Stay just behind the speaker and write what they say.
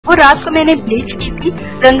वो रात को मैंने ब्लीच की थी,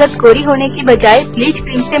 रंगत गोरी होने की बजाय ब्लीच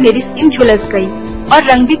क्रीम से मेरी स्किन झुलस गई और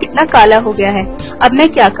रंग भी कितना काला हो गया है। अब मैं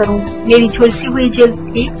क्या करूं? मेरी झुलसी हुई जिल्द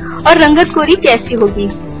थी और रंगत गोरी कैसी होगी?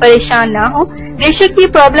 परेशान ना हो, बेशक ये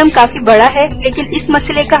प्रॉब्लम काफी बड़ा है, लेकिन इस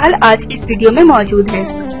मसले का हल आज की इस वीडियो में मौजूद है।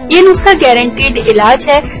 ये नुस्खा गारंटीड इलाज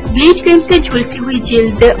है ब्लीच क्रीम से झुलसी हुई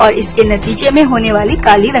जिल्द और इसके नतीजे में होने वाली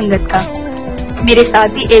काली रंगत का। मेरे साथ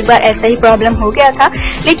भी एक बार ऐसा ही प्रॉब्लम हो गया था,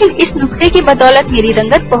 लेकिन इस नुस्खे की बदौलत मेरी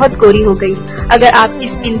रंगत बहुत गोरी हो गई। अगर आपकी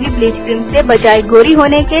स्किन भी ब्लीच क्रीम से बजाय गोरी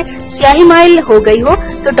होने के स्याही माइल हो गई हो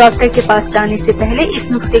तो डॉक्टर के पास जाने से पहले इस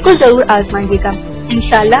नुस्खे को जरूर आजमाइएगा।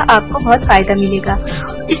 इंशाल्लाह आपको बहुत फायदा मिलेगा।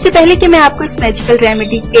 इससे पहले कि मैं आपको इस मैजिकल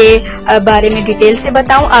रेमेडी के बारे में डिटेल से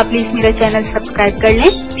बताऊं, आप प्लीज मेरा चैनल सब्सक्राइब कर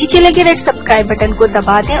लें। नीचे लगे रेड सब्सक्राइब बटन को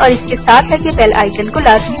दबा दें और इसके साथ लगे बेल आइकन को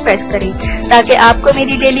लाजमी प्रेस करें ताकि आपको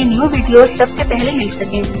मेरी डेली न्यू वीडियो सबसे पहले मिल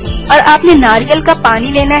सके। और आपने नारियल का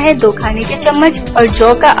पानी लेना है 2 खाने के चम्मच और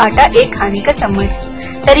जौ का आटा 1 खाने का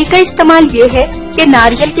चम्मच। तरीका इस्तेमाल ये है कि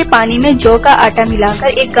नारियल के पानी में जौ का आटा मिलाकर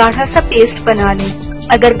एक गाढ़ा सा पेस्ट बना लें।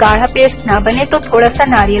 अगर गाढ़ा पेस्ट ना बने तो थोड़ा सा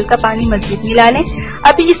नारियल का पानी मजीद मिला लें।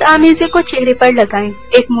 अभी इस आमेजे को चेहरे पर लगाएं,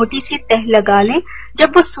 एक मोटी सी तह लगा लें।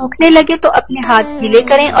 जब वो सूखने लगे तो अपने हाथ गीले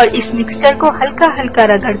करें और इस मिक्सचर को हल्का हल्का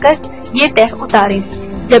रगड़कर ये तह उतारें।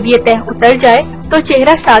 जब ये तह उतर जाए तो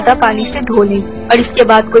चेहरा सादा पानी से धो लें और इसके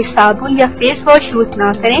बाद कोई साबुन या फेस वॉश यूज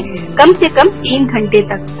ना करें, कम से कम 3 घंटे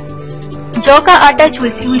तक। जौ का आटा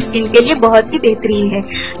झुलसी हुई स्किन के लिए बहुत ही बेहतरीन है।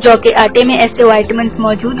 जौ के आटे में ऐसे विटामिन्स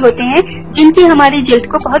मौजूद होते हैं जिनकी हमारी जिल्द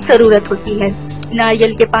को बहुत जरूरत होती है।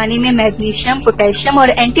 नारियल के पानी में मैग्नीशियम, पोटेशियम और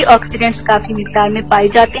एंटीऑक्सीडेंट्स काफी मिकदार में पाए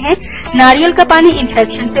जाते हैं। नारियल का पानी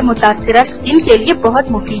इन्फेक्शन से मुतासिरा स्किन के लिए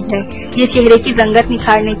बहुत मुफीद है। ये चेहरे की रंगत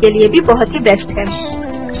निखारने के लिए भी बहुत ही बेस्ट है।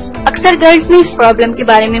 अक्सर गर्ल्स ने इस प्रॉब्लम के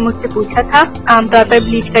बारे में मुझसे पूछा था। आमतौर पर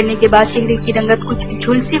ब्लीच करने के बाद चेहरे की रंगत कुछ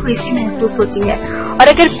झुलसी हुई सी महसूस होती है और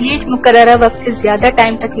अगर ब्लीच मुकर्ररा वक्त से ज्यादा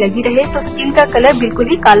टाइम तक लगी रहे तो स्किन का कलर बिल्कुल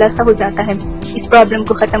ही काला सा हो जाता है। इस प्रॉब्लम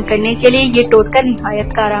को खत्म करने के लिए ये टोटका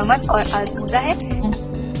निहायत कारआमद और आजमूदा है।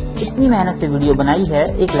 इतनी मेहनत से वीडियो बनाई है,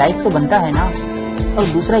 एक लाइक तो बनता है ना। और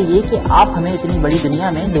दूसरा ये कि आप हमें इतनी बड़ी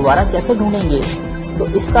दुनिया में दोबारा कैसे ढूंढेंगे, तो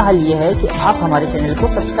इसका हल ये है कि आप हमारे चैनल को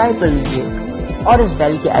सब्सक्राइब कर लीजिए और इस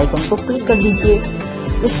बेल के आइकन को क्लिक कर दीजिए।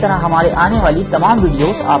 इस तरह हमारे आने वाली तमाम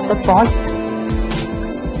वीडियोस आप तक पहुंच।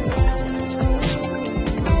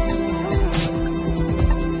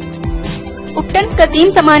 उपटन कदीम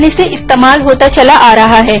जमाने से इस्तेमाल होता चला आ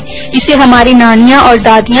रहा है। इसे हमारी नानियां और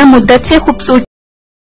दादियां मुद्दत से खूबसूरत